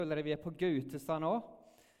Føler jeg vi på Gautestad nå.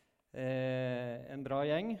 En bra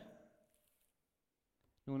gjeng.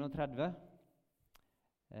 Noen og 30.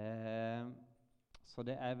 Så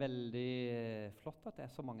det veldig flott at det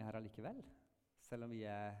så mange her allikevel, selv om vi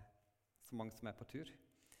så mange som på tur.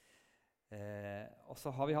 Og så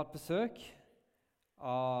har vi hatt besøk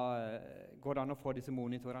av... Går det an å få disse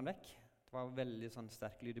monitorene vekk? Det var veldig sånn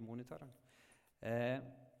sterk lyd i monitorene.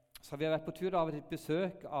 Så vi har vært på tur av et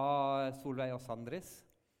besøk av Solveig og Sandris.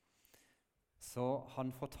 Så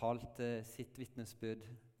han fortalte sitt vitnesbyrd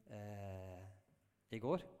i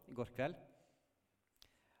går kveld.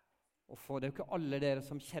 Og for det jo ikke alle dere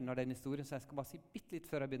som kjenner den historien, så jeg skal bare si bitte litt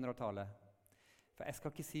før jeg begynner å tale. For jeg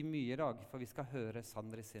skal ikke si mye i dag, for vi skal høre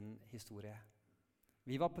Sandris sin historie.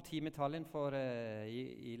 Vi var på team i Tallinn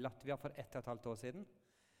i Latvia for 1,5 år siden.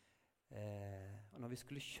 Og når vi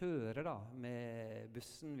skulle kjøre da, med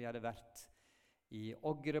bussen, vi hadde vært i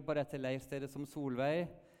Ågre på dette leirstedet som Solveig.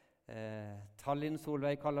 Tallinn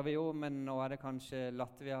Solveig kaller vi jo, men nå det kanskje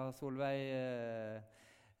Latvia Solveig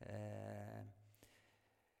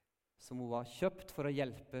som hun var kjøpt for å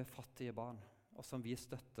hjelpe fattige barn, og som vi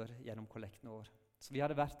støtter gjennom kollekten vår. Så vi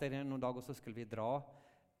hadde vært der i noen dager, og så skulle vi dra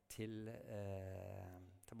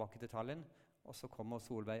tilbake til Tallinn, og så kommer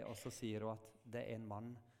Solveig, og så sier hun at det en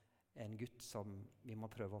mann, en gutt som vi må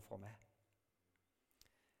prøve å få med.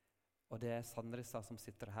 Og det Sandris som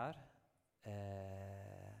sitter her,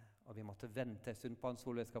 og vi måtte vente en stund på han.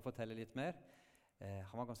 Solveig skal fortelle litt mer.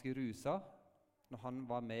 Han var ganske rusa når han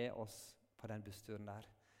var med oss på den bussturen der,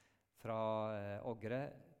 fra Ågre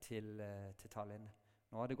til Tallinn.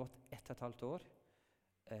 Nå har det gått 1,5 år.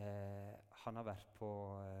 Han har vært på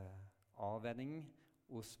avvenning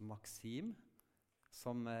hos Maxim,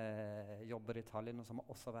 som jobber i Tallinn, og som har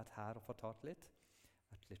også vært her og fortalt litt.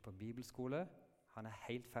 Vært litt på bibelskole. Han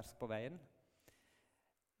helt fersk på veien.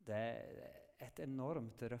 Det et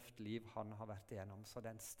enormt røft liv han har vært igjennom, så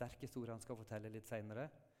det en sterk historie han skal fortelle litt senere.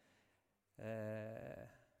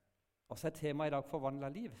 Og så temaet i dag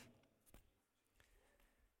forvandlet liv.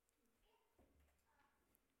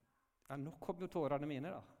 Ja, nå kom jo tårene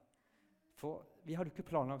mine da. For vi hadde jo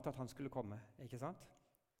ikke planlagt at han skulle komme, ikke sant?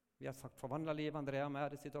 Vi har sagt forvandlet liv, Andrea og jeg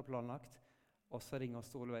hadde sittet og planlagt, og så ringer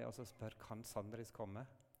Solveig og så spør, kan Sandris komme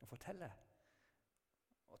og fortelle?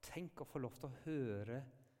 Og tenk å få lov til å høre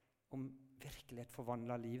om virkelig et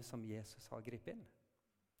forvandlet liv som Jesus har gripet inn.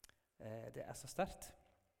 Det så sterkt.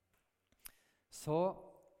 Så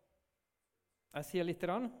jeg sier litt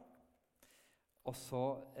grann, og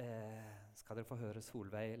så skal dere få høre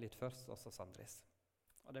Solveig litt først, og så Sandris.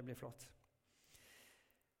 Og det blir flott.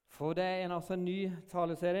 For det en ny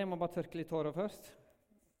taleserie, jeg må bare tørke litt tårer først.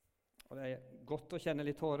 Og det godt å kjenne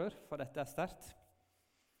litt tårer, for dette sterkt.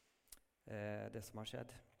 Det som har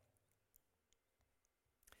skjedd.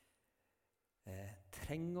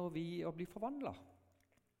 Trenger vi å bli forvandlet?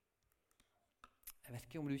 Jeg vet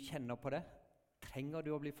ikke om du kjenner på det. Trenger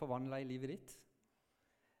du å bli forvandlet i livet ditt?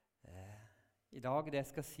 I dag det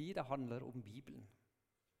jeg skal si, det handler om Bibelen.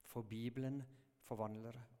 For Bibelen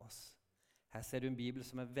forvandler oss. Her ser du en Bibel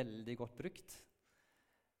som veldig godt brukt.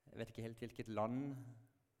 Jeg vet ikke helt hvilket land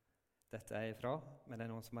dette ifra, men det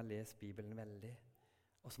noen som har lest Bibelen veldig.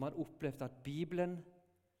 Og som har opplevd at Bibelen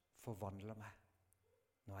forvandler meg.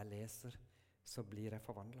 Når jeg leser, så blir jeg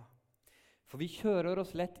forvandlet. For vi kjører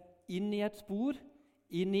oss lett inn i et spor,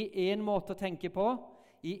 inn i en måte å tenke på,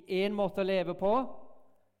 i en måte å leve på,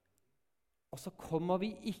 og så kommer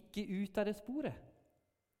vi ikke ut av det sporet.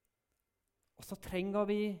 Og så trenger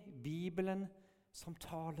vi Bibelen som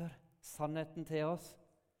taler sannheten til oss,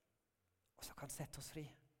 og så kan sette oss fri.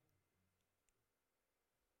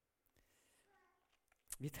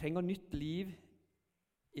 Vi trenger nytt liv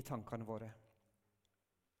i tankene våre.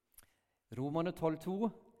 Romerne 12,2.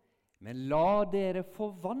 Men la dere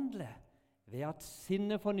forvandle ved at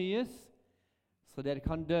sinnet fornyes, så dere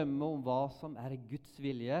kan dømme om hva som Guds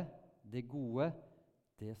vilje, det gode,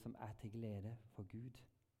 det som til glede for Gud.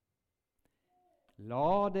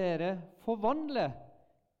 La dere forvandle.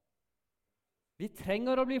 Vi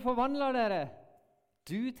trenger å bli forvandlet, dere.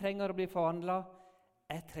 Du trenger å bli forvandlet.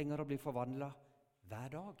 Jeg trenger å bli forvandlet hver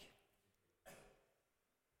dag.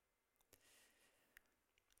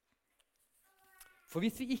 For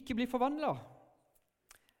hvis vi ikke blir forvandlet,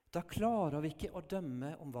 da klarer vi ikke å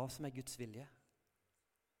dømme om hva som Guds vilje.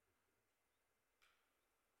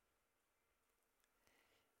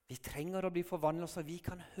 Vi trenger å bli forvandlet så vi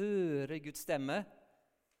kan høre Guds stemme,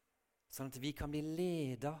 sånn at vi kan bli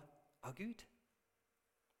ledet av Gud.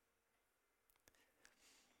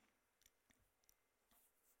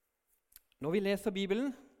 Når vi leser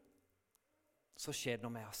Bibelen, så skjer det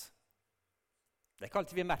noe med oss. Det ikke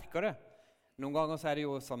alltid vi merker det. Noen ganger så er det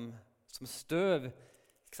jo som støv.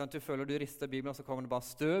 Ikke sant? Du føler du rister Bibelen, og så kommer det bare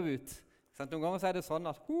støv ut. Ikke sant? Noen ganger så er det sånn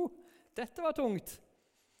at dette var tungt.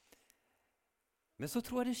 Men så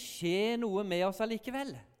tror jeg det skjer noe med oss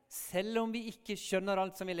allikevel. Selv om vi ikke skjønner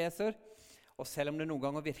alt som vi leser, og selv om det noen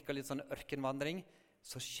ganger virker litt sånn ørkenvandring,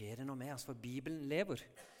 så skjer det noe med oss, for Bibelen lever.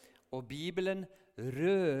 Og Bibelen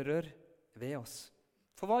rører ved oss.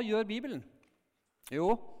 For hva gjør Bibelen?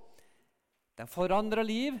 Jo, den forandrer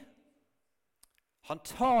liv. Han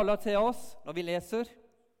taler til oss når vi leser,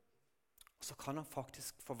 og så kan han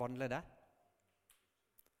faktisk forvandle det.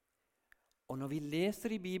 Og når vi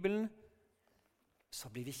leser i Bibelen, så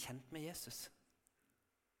blir vi kjent med Jesus.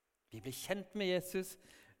 Vi blir kjent med Jesus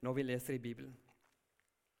når vi leser i Bibelen.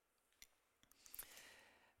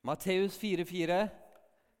 Matteus 4,4.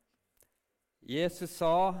 Jesus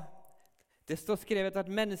sa, det står skrevet at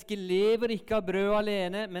mennesket lever ikke av brød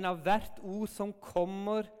alene, men av hvert ord som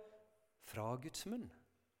kommer fra Guds munn.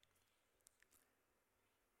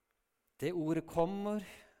 Det ordet kommer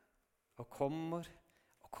og kommer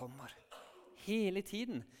og kommer. Hele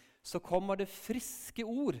tiden så kommer det friske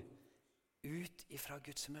ord ut ifra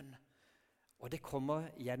Guds munn. Og det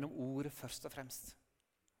kommer gjennom ordet først og fremst.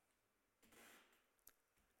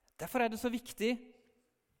 Derfor er det så viktig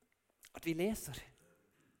at vi leser.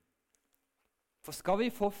 For skal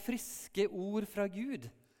vi få friske ord fra Gud,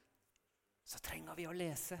 så trenger vi å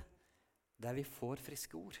lese der vi får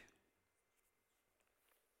friske ord.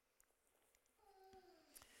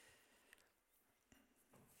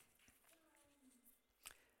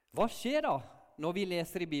 Hva skjer da når vi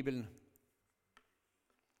leser i Bibelen?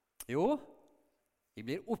 Jo, vi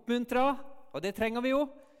blir oppmuntret, og det trenger vi jo.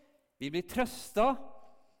 Vi blir trøstet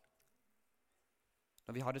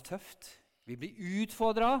når vi har det tøft. Vi blir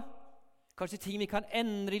utfordret. Kanskje ting vi kan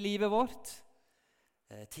endre i livet vårt.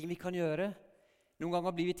 Ting vi kan gjøre. Noen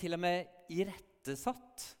ganger blir vi til og med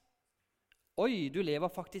irettesatt. Oi, du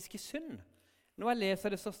lever faktisk i synd. Når jeg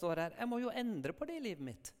leser det, så står det her, jeg må jo endre på det i livet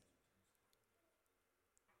mitt.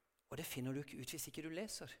 Og det finner du ikke ut hvis ikke du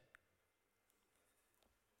leser.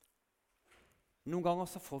 Noen ganger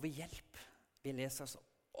så får vi hjelp. Vi leser så,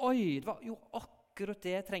 oi, det var jo akkurat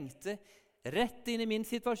det jeg trengte, rett inn i min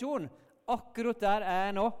situasjon. Akkurat der er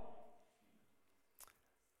jeg nå.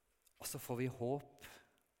 Og så får vi håp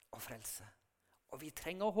og frelse. Og vi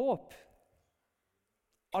trenger håp.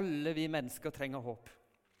 Alle vi mennesker trenger håp.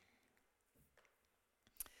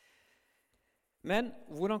 Men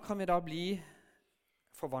hvordan kan vi da bli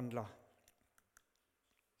forvandlet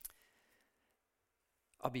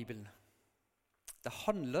av Bibelen? Det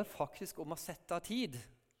handler faktisk om å sette av tid.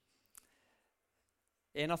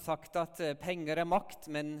 En har sagt at penger er makt,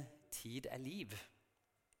 men tid er liv.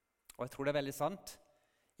 Og jeg tror det er veldig sant.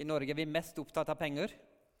 I Norge er vi mest opptatt av penger.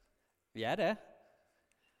 Vi er det.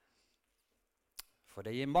 For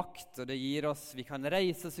det gir makt, og det gir oss, vi kan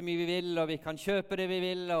reise så mye vi vil, og vi kan kjøpe det vi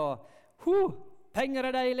vil, og penger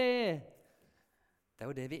er deilig! Det er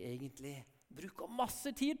jo det vi egentlig bruker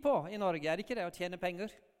masse tid på i Norge, er det ikke det, å tjene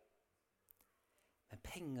penger? Men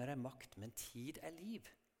penger er makt, men tid er liv.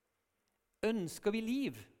 Ønsker vi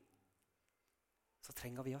liv, så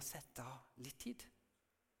trenger vi å sette av litt tid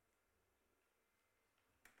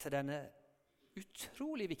til denne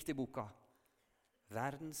utrolig viktige boka.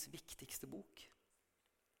 Verdens viktigste bok.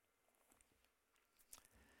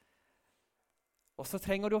 Og så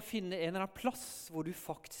trenger du å finne en eller annen plass hvor du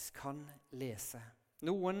faktisk kan lese.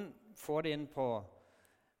 Noen får det inn på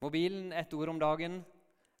mobilen 1 ord om dagen,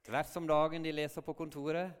 tvers om dagen de leser på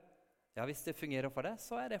kontoret. Ja, hvis det fungerer for deg,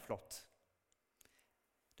 så er det flott.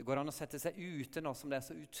 Det går an å sette seg ute nå som det er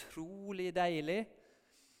så utrolig deilig.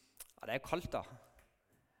 Ja, det er kaldt da.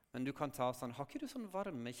 Men du kan ta sånn, har ikke du sånn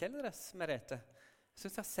varmekjeledress, Merete? Jeg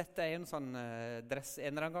synes jeg har sett deg i en sånn dress en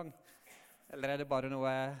eller annen gang. Eller er det bare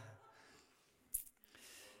noe jeg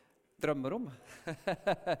drømmer om?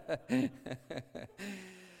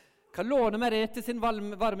 Kan låne Merete sin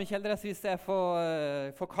varmekjeledress hvis det er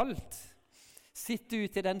for kaldt. Sitt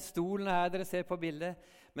ute i den stolen her dere ser på bildet.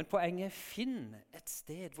 Men poenget, finn et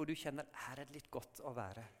sted hvor du kjenner, her er det litt godt å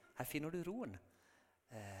være. Her finner du roen.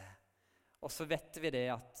 Og så vet vi det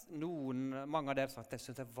at mange av dere sagt, jeg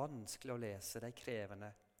synes det er vanskelig å lese, det er krevende.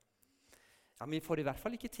 Ja, men vi får det i hvert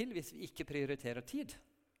fall ikke til hvis vi ikke prioriterer tid.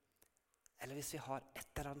 Eller hvis vi har et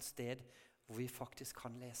eller annet sted hvor vi faktisk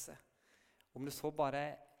kan lese. Om det så bare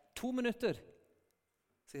er 2 minutter.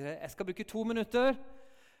 Så jeg skal bruke 2 minutter,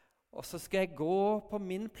 og så skal jeg gå på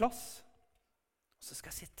min plass. Og så skal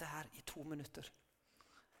jeg sitte her i 2 minutter.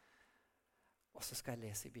 Og så skal jeg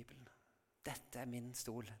lese i Bibelen. Dette er min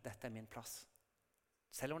stol, dette er min plass.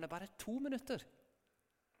 Selv om det bare er 2 minutter,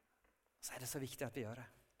 så er det så viktig at vi gjør det.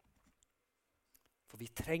 For vi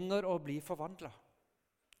trenger å bli forvandlet,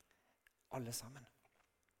 alle sammen.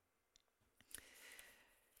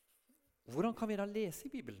 Hvordan kan vi da lese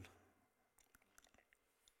i Bibelen?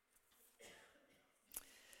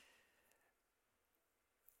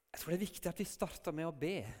 Jeg tror det er viktig at vi starter med å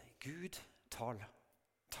be. Gud, tal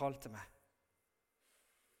til meg.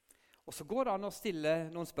 Og så går det an å stille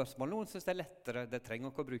noen spørsmål. Noen synes det er lettere, det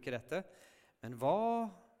trenger ikke å bruke dette. Men hva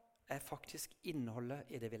er faktisk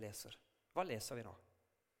innholdet i det vi leser? Hva leser vi nå?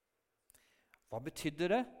 Hva betydde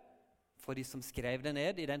det for de som skrev det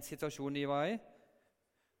ned i den situasjonen de var i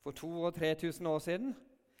for 2000 og 3000 år siden?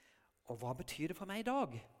 Og hva betyr det for meg i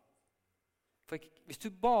dag? For hvis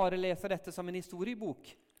du bare leser dette som en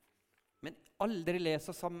historiebok, men aldri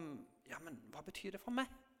leser som, ja, men hva betyr det for meg,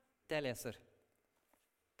 det jeg leser?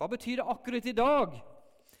 Hva betyr det akkurat i dag?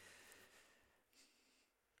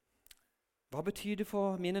 Hva betyr det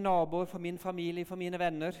for mine naboer, for min familie, for mine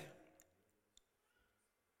venner?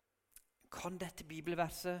 Kan dette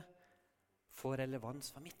bibelverset få relevans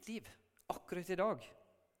for mitt liv akkurat i dag?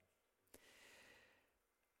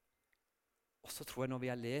 Og så tror jeg når vi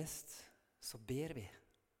har lest, så ber vi.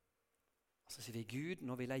 Og så sier vi, Gud,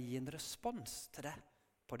 nå vil jeg gi en respons til deg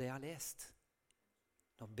på det jeg har lest.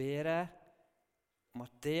 Nå ber jeg om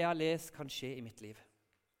at det jeg har lest kan skje i mitt liv.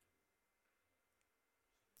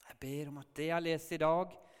 Jeg ber om at det jeg har lest i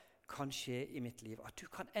dag kan skje i mitt liv. At du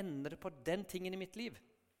kan endre på den tingen i mitt liv.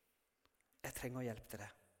 Jeg trenger hjelp til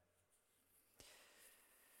det.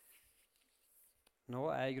 Nå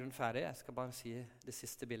er jeg i grunnen ferdig. Jeg skal bare si det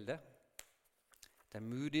siste bildet. Det er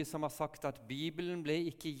Moody som har sagt at Bibelen ble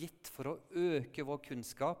ikke gitt for å øke vår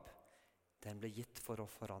kunnskap. Den ble gitt for å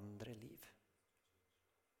forandre liv.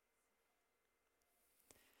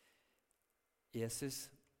 Jesus,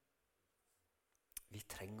 vi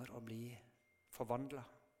trenger å bli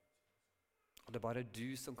forvandlet. Og det er bare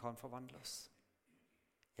du som kan forvandle oss.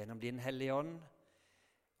 Gjennom din Hellige Ånd,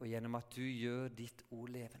 og gjennom at du gjør ditt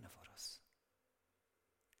ord levende for oss.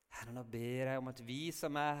 Herre, nå ber jeg om at vi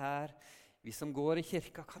som er her, vi som går i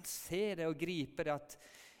kirka, kan se det og gripe det at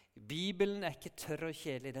Bibelen er ikke tørr og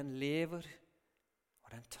kjedelig. Den lever,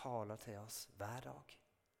 og den taler til oss hver dag.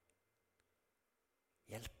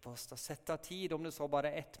 Hjelp oss til å sette av tid, om det så bare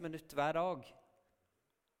er 1 minutt hver dag.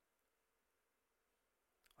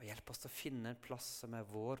 Og hjelp oss til å finne en plass som er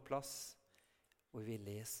vår plass, hvor vi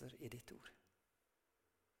leser i ditt ord.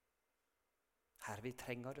 Herre, vi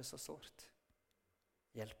trenger det så sårt.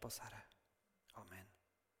 Hjelp oss, Herre. Amen.